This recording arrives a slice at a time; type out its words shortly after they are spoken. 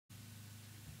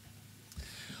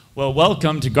Well,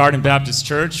 welcome to Garden Baptist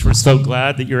Church. We're so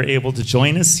glad that you're able to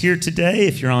join us here today.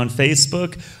 If you're on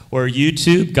Facebook or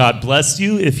YouTube, God bless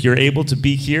you. If you're able to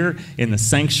be here in the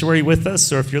sanctuary with us,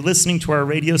 or if you're listening to our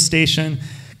radio station,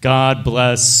 God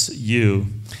bless you.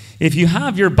 If you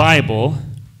have your Bible,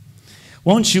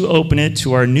 won't you open it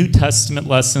to our New Testament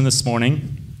lesson this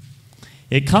morning?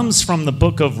 It comes from the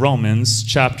book of Romans,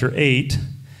 chapter 8,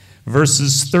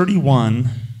 verses 31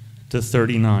 to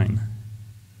 39.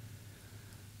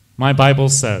 My Bible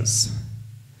says,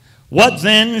 "What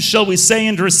then shall we say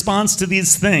in response to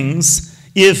these things?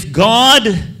 If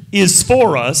God is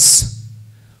for us,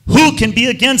 who can be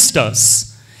against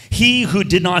us? He who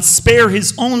did not spare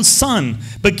his own son,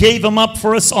 but gave him up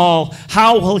for us all,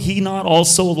 how will he not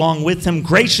also along with him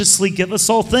graciously give us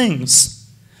all things?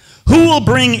 Who will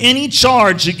bring any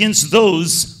charge against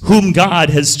those whom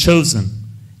God has chosen?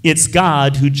 It's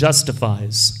God who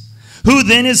justifies. Who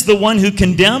then is the one who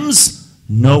condemns?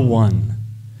 No one.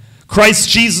 Christ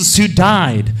Jesus, who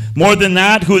died, more than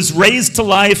that, who is raised to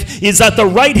life, is at the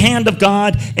right hand of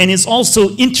God and is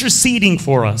also interceding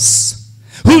for us.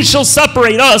 Who shall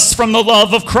separate us from the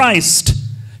love of Christ?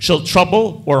 Shall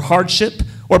trouble or hardship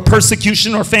or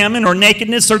persecution or famine or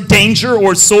nakedness or danger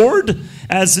or sword?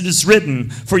 As it is written,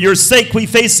 for your sake we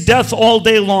face death all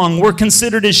day long. We're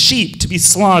considered as sheep to be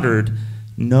slaughtered.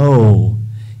 No,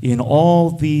 in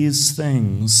all these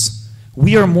things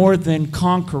we are more than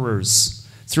conquerors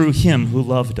through him who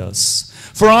loved us.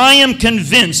 For I am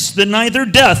convinced that neither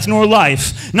death nor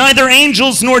life, neither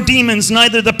angels nor demons,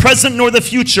 neither the present nor the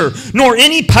future, nor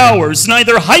any powers,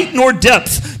 neither height nor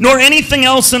depth, nor anything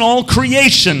else in all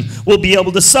creation will be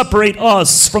able to separate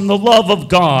us from the love of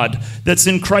God that's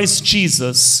in Christ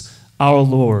Jesus our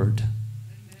Lord."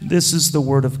 This is the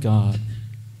word of God.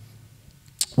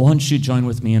 Won't you join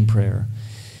with me in prayer?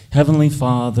 Heavenly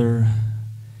Father,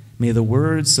 may the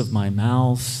words of my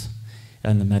mouth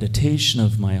and the meditation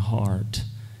of my heart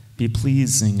be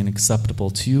pleasing and acceptable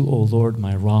to you, O Lord,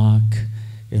 my rock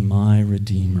and my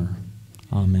Redeemer.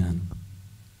 Amen.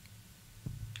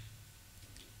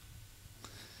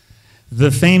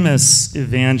 The famous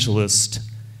evangelist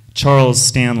Charles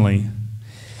Stanley,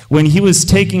 when he was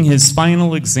taking his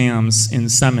final exams in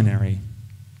seminary,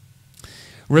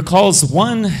 recalls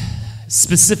one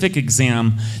specific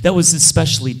exam that was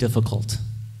especially difficult.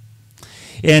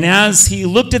 And as he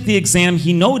looked at the exam,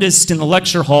 he noticed in the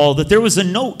lecture hall that there was a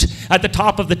note at the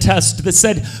top of the test that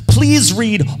said, "Please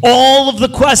read all of the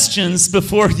questions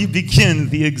before you begin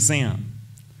the exam."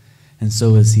 And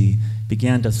so as he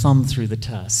began to thumb through the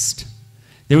test,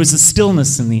 there was a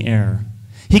stillness in the air.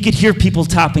 He could hear people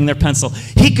tapping their pencil.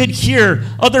 He could hear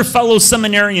other fellow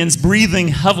seminarians breathing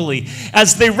heavily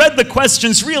as they read the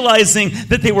questions, realizing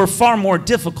that they were far more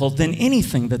difficult than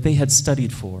anything that they had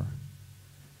studied for.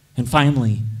 And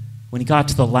finally, when he got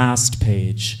to the last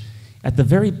page, at the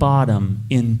very bottom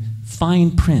in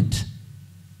fine print,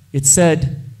 it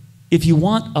said, if you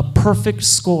want a perfect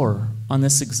score on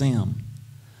this exam,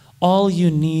 all you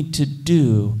need to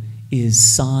do is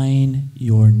sign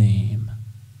your name.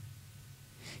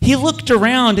 He looked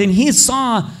around and he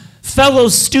saw fellow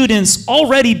students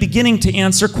already beginning to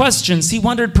answer questions. He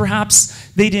wondered perhaps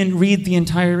they didn't read the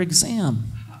entire exam.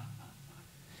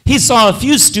 He saw a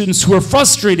few students who were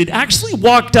frustrated, actually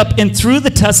walked up and threw the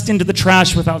test into the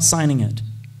trash without signing it.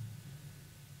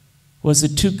 Was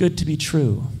it too good to be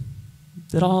true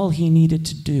that all he needed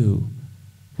to do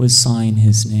was sign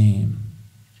his name?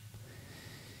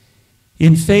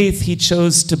 In faith, he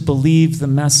chose to believe the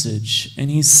message,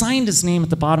 and he signed his name at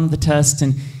the bottom of the test,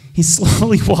 and he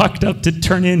slowly walked up to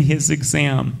turn in his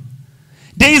exam.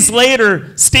 Days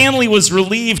later, Stanley was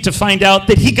relieved to find out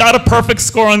that he got a perfect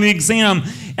score on the exam,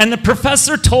 and the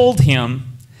professor told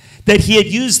him that he had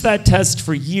used that test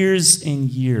for years and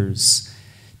years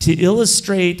to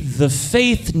illustrate the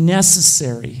faith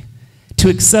necessary to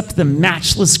accept the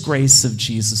matchless grace of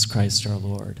Jesus Christ our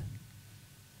Lord.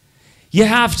 You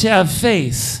have to have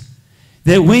faith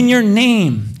that when your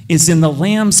name is in the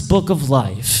Lamb's book of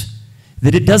life,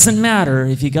 that it doesn't matter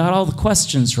if you got all the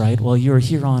questions right while you're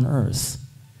here on earth.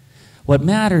 What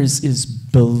matters is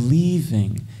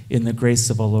believing in the grace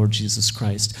of our Lord Jesus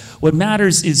Christ. What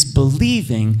matters is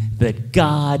believing that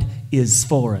God is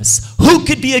for us. Who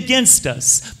could be against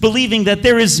us? Believing that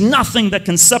there is nothing that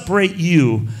can separate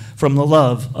you from the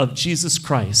love of Jesus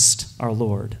Christ, our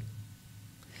Lord.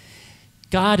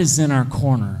 God is in our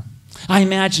corner. I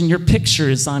imagine your picture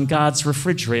is on God's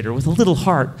refrigerator with a little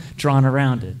heart drawn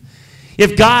around it.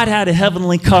 If God had a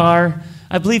heavenly car,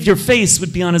 I believe your face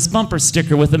would be on his bumper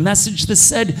sticker with a message that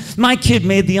said, "My kid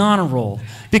made the honor roll,"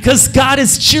 because God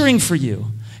is cheering for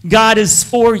you. God is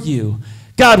for you.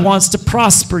 God wants to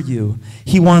prosper you.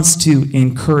 He wants to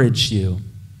encourage you.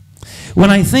 When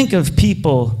I think of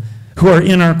people who are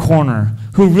in our corner,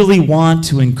 who really want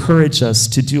to encourage us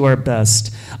to do our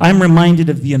best, I'm reminded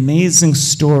of the amazing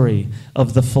story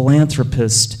of the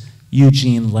philanthropist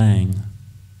Eugene Lang.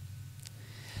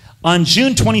 On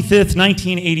June 25th,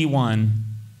 1981,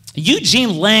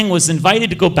 Eugene Lang was invited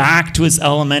to go back to his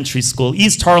elementary school,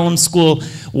 East Harlem School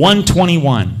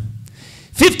 121.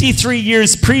 53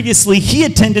 years previously, he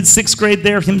attended 6th grade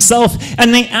there himself,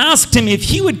 and they asked him if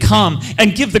he would come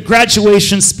and give the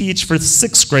graduation speech for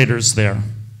 6th graders there.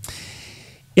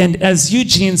 And as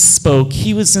Eugene spoke,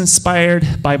 he was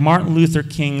inspired by Martin Luther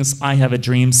King's I Have a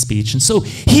Dream speech. And so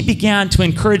he began to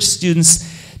encourage students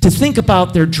to think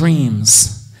about their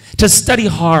dreams, to study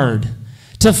hard,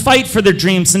 to fight for their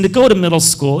dreams, and to go to middle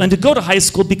school and to go to high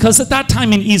school, because at that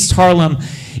time in East Harlem,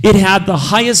 it had the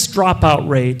highest dropout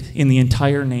rate in the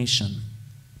entire nation.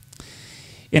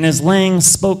 And as Lang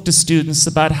spoke to students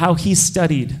about how he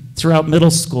studied throughout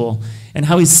middle school and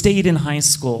how he stayed in high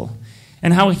school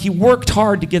and how he worked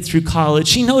hard to get through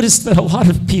college, he noticed that a lot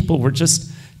of people were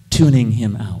just tuning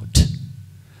him out.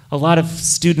 A lot of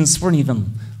students weren't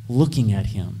even looking at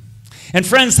him. And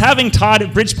friends, having taught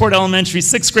at Bridgeport Elementary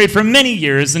 6th grade for many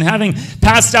years and having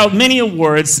passed out many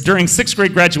awards during 6th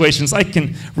grade graduations, I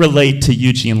can relate to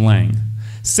Eugene Lang.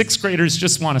 6th graders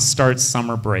just want to start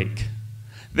summer break.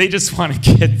 They just want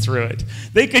to get through it.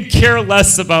 They could care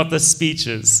less about the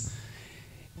speeches.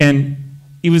 And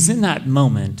it was in that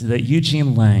moment that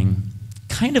Eugene Lang,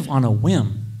 kind of on a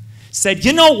whim, said,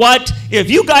 you know what? If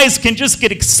you guys can just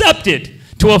get accepted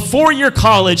to a 4-year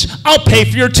college, I'll pay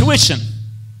for your tuition.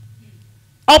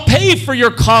 I'll pay for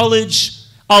your college.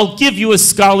 I'll give you a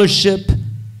scholarship.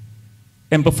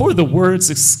 And before the words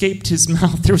escaped his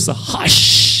mouth, there was a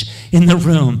hush in the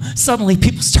room. Suddenly,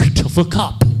 people started to look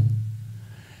up.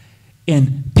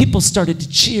 And people started to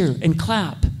cheer and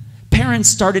clap. Parents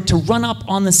started to run up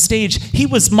on the stage. He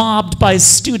was mobbed by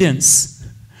students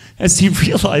as he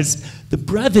realized the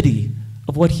brevity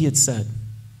of what he had said.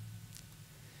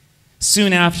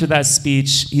 Soon after that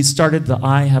speech, he started the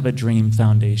I Have a Dream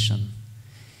Foundation.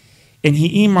 And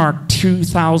he earmarked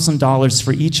 $2,000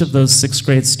 for each of those 6th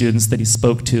grade students that he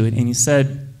spoke to. And he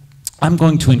said, I'm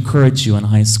going to encourage you in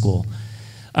high school.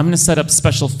 I'm going to set up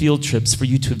special field trips for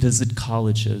you to visit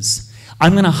colleges.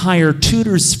 I'm going to hire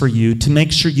tutors for you to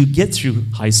make sure you get through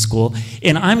high school.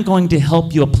 And I'm going to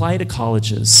help you apply to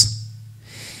colleges.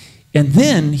 And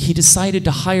then he decided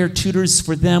to hire tutors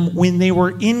for them when they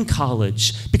were in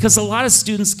college, because a lot of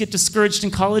students get discouraged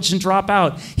in college and drop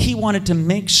out. He wanted to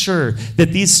make sure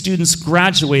that these students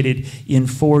graduated in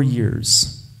 4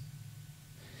 years.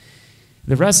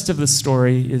 The rest of the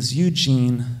story is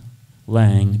Eugene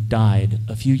Lang died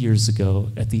a few years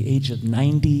ago at the age of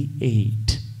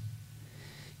 98.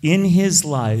 In his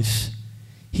life,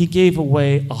 he gave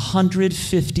away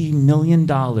 $150 million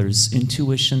in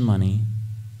tuition money.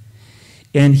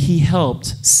 And he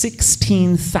helped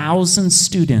 16,000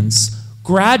 students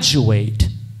graduate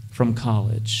from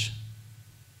college.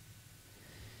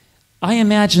 I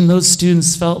imagine those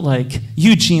students felt like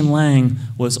Eugene Lang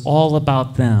was all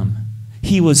about them.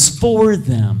 He was for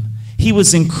them. He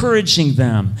was encouraging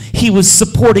them. He was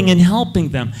supporting and helping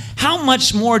them. How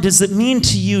much more does it mean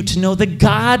to you to know that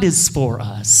God is for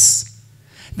us?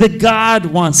 That God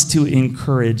wants to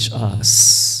encourage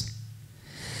us?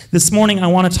 This morning, I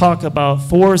want to talk about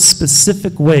 4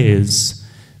 specific ways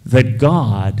that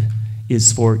God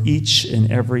is for each and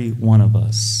every one of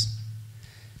us.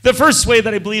 The first way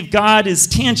that I believe God is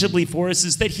tangibly for us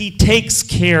is that he takes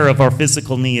care of our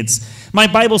physical needs. My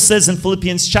Bible says in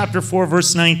Philippians chapter 4,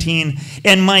 verse 19,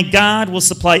 and my God will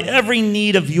supply every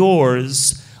need of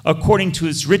yours according to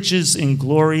his riches in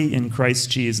glory in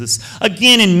Christ Jesus.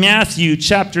 Again, in Matthew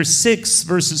chapter 6,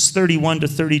 verses 31 to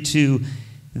 32,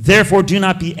 therefore, do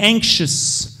not be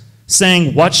anxious,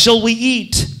 saying, what shall we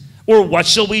eat? Or what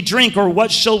shall we drink? Or what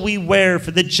shall we wear?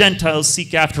 For the Gentiles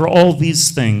seek after all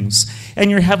these things. And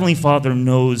your heavenly Father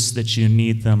knows that you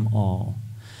need them all.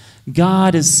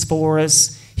 God is for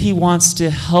us. He wants to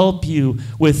help you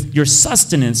with your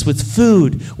sustenance, with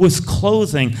food, with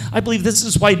clothing. I believe this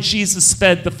is why Jesus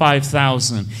fed the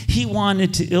 5,000. He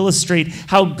wanted to illustrate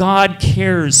how God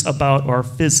cares about our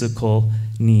physical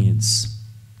needs.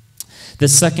 The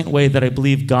second way that I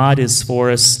believe God is for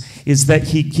us is that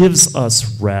he gives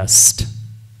us rest.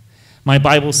 My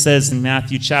Bible says in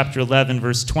Matthew chapter 11,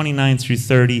 verse 29 through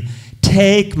 30,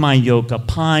 take my yoke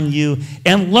upon you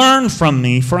and learn from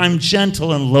me, for I'm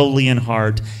gentle and lowly in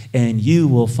heart, and you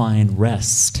will find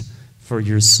rest for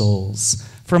your souls.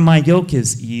 For my yoke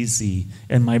is easy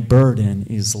and my burden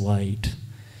is light.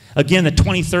 Again, the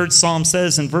 23rd Psalm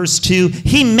says in verse 2,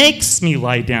 He makes me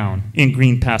lie down in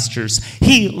green pastures.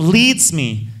 He leads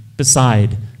me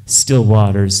beside still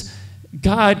waters.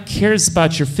 God cares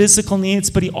about your physical needs,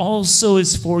 but He also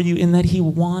is for you in that He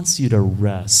wants you to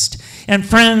rest. And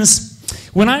friends,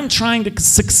 when I'm trying to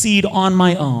succeed on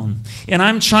my own, and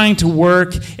I'm trying to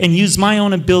work and use my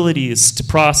own abilities to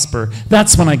prosper,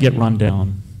 that's when I get run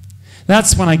down.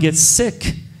 That's when I get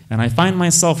sick, and I find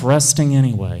myself resting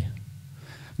anyway.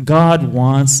 God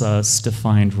wants us to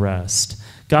find rest.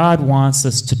 God wants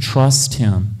us to trust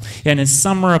Him. And as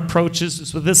summer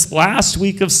approaches, with this last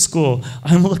week of school,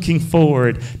 I'm looking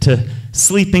forward to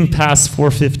sleeping past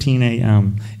 4:15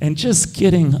 a.m. and just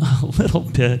getting a little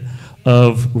bit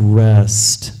of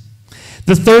rest.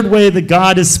 The third way that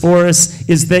God is for us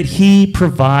is that He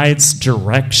provides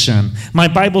direction. My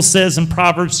Bible says in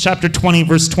Proverbs chapter 20,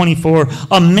 verse 24,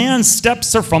 a man's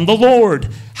steps are from the Lord.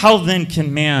 How then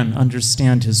can man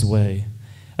understand his way?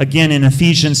 Again, in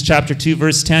Ephesians chapter 2,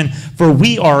 verse 10, for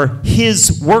we are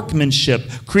His workmanship,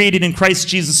 created in Christ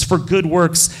Jesus for good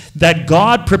works that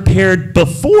God prepared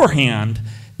beforehand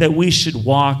that we should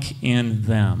walk in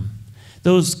them.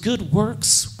 Those good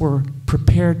works were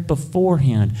prepared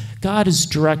beforehand. God is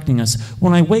directing us.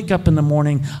 When I wake up in the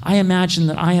morning, I imagine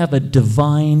that I have a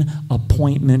divine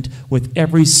appointment with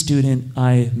every student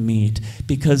I meet,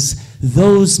 because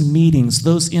those meetings,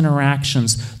 those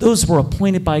interactions, those were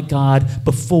appointed by God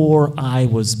before I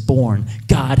was born.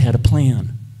 God had a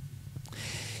plan.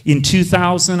 In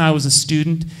 2000, I was a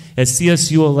student at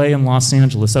CSULA in Los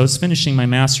Angeles. I was finishing my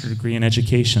master's degree in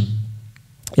education.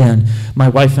 And my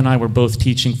wife and I were both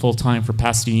teaching full-time for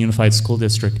Pasadena Unified School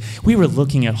District. We were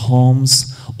looking at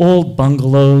homes, old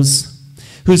bungalows,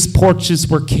 whose porches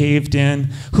were caved in,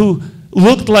 who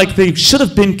looked like they should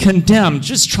have been condemned,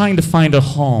 just trying to find a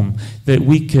home that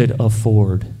we could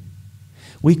afford.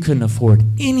 We couldn't afford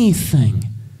anything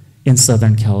in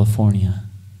Southern California.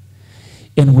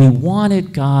 And we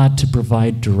wanted God to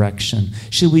provide direction.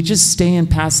 Should we just stay in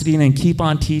Pasadena and keep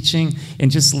on teaching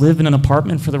and just live in an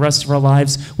apartment for the rest of our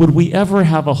lives? Would we ever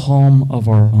have a home of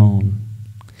our own?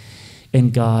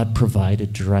 And God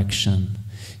provided direction.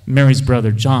 Mary's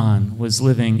brother John was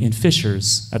living in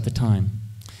Fishers at the time.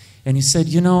 And he said,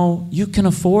 you know, you can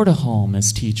afford a home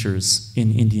as teachers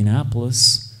in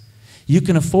Indianapolis. You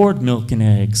can afford milk and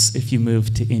eggs if you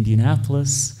move to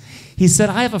Indianapolis. He said,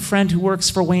 I have a friend who works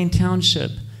for Wayne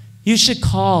Township. You should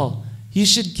call. You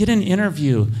should get an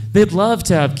interview. They'd love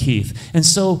to have Keith. And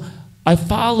so I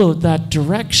followed that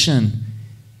direction.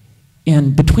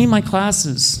 And between my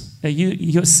classes at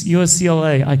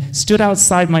USCLA, I stood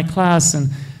outside my class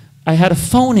and I had a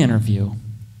phone interview.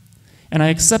 And I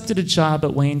accepted a job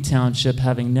at Wayne Township,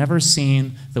 having never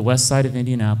seen the west side of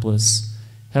Indianapolis,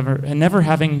 and never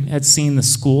having had seen the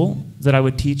school that I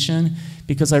would teach in,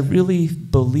 because I really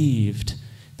believed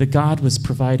that God was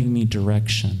providing me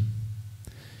direction,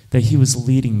 that He was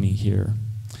leading me here.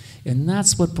 And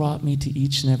that's what brought me to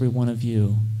each and every one of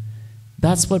you.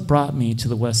 That's what brought me to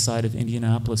the west side of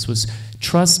Indianapolis, was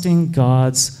trusting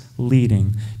God's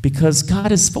leading, because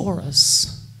God is for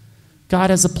us. God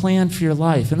has a plan for your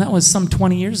life. And that was some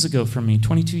 20 years ago for me,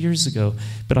 22 years ago.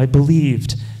 But I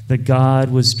believed that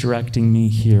God was directing me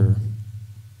here.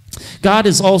 God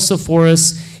is also for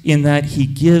us in that He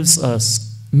gives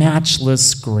us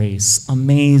matchless grace,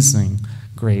 amazing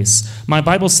grace. My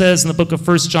Bible says in the book of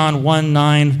 1 John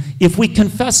 1:9, if we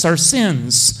confess our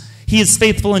sins, He is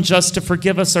faithful and just to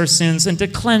forgive us our sins and to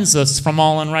cleanse us from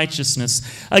all unrighteousness.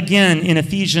 Again, in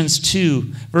Ephesians 2,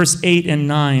 verse 8 and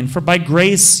 9, for by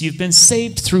grace you've been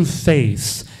saved through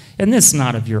faith. And this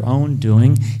not of your own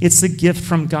doing, it's a gift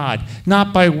from God,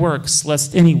 not by works,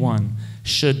 lest anyone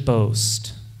should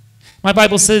boast. My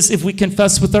Bible says if we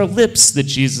confess with our lips that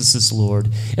Jesus is Lord,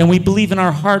 and we believe in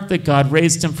our heart that God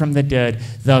raised Him from the dead,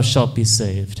 thou shalt be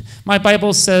saved. My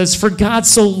Bible says, for God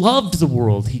so loved the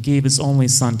world, He gave His only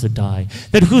Son to die,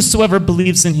 that whosoever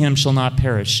believes in Him shall not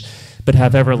perish, but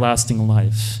have everlasting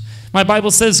life. My Bible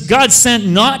says, God sent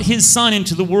not His Son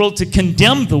into the world to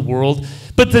condemn the world,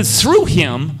 but that through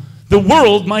Him the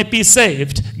world might be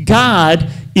saved. God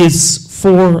is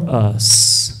for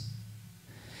us.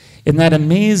 In that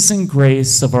amazing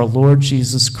grace of our Lord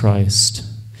Jesus Christ,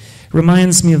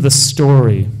 reminds me of the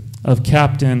story of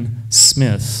Captain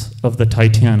Smith of the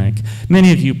Titanic.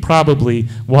 Many of you probably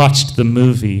watched the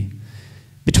movie.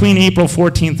 Between April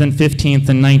 14th and 15th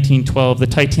in 1912, the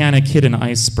Titanic hit an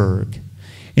iceberg,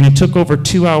 and it took over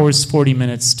 2 hours, 40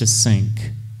 minutes to sink.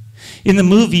 In the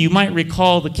movie, you might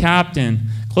recall the captain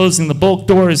closing the bulk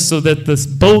doors so that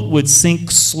the boat would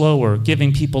sink slower,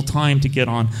 giving people time to get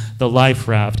on the life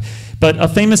raft. But a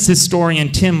famous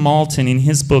historian, Tim Malton, in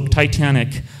his book,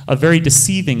 Titanic, A Very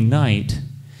Deceiving Night,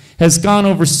 has gone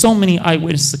over so many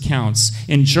eyewitness accounts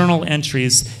and journal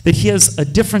entries that he has a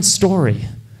different story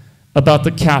about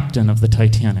the captain of the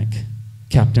Titanic,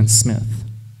 Captain Smith.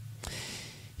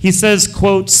 He says,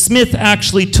 quote, Smith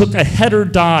actually took a header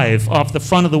dive off the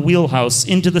front of the wheelhouse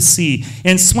into the sea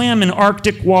and swam in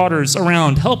Arctic waters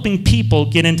around, helping people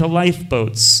get into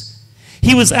lifeboats.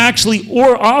 He was actually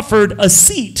offered a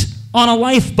seat on a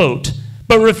lifeboat,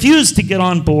 but refused to get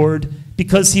on board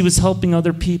because he was helping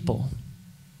other people.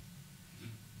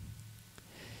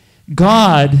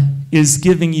 God is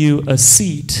giving you a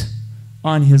seat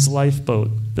on his lifeboat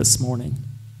this morning.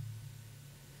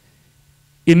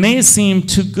 It may seem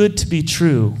too good to be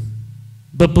true,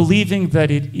 but believing that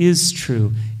it is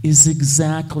true is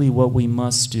exactly what we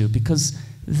must do, because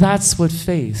that's what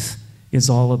faith is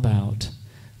all about.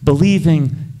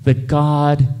 Believing that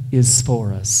God is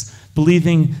for us.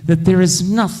 Believing that there is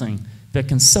nothing that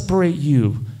can separate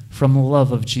you from the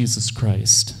love of Jesus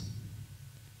Christ.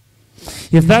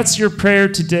 If that's your prayer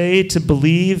today, to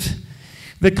believe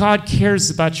that God cares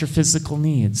about your physical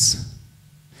needs.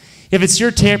 If it's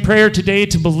your prayer today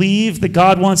to believe that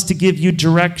God wants to give you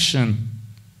direction,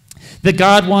 that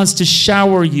God wants to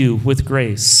shower you with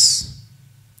grace,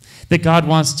 that God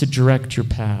wants to direct your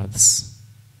paths,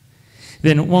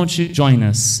 then won't you join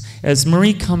us as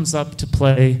Marie comes up to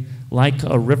play Like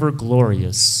a River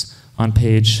Glorious on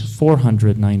page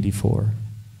 494.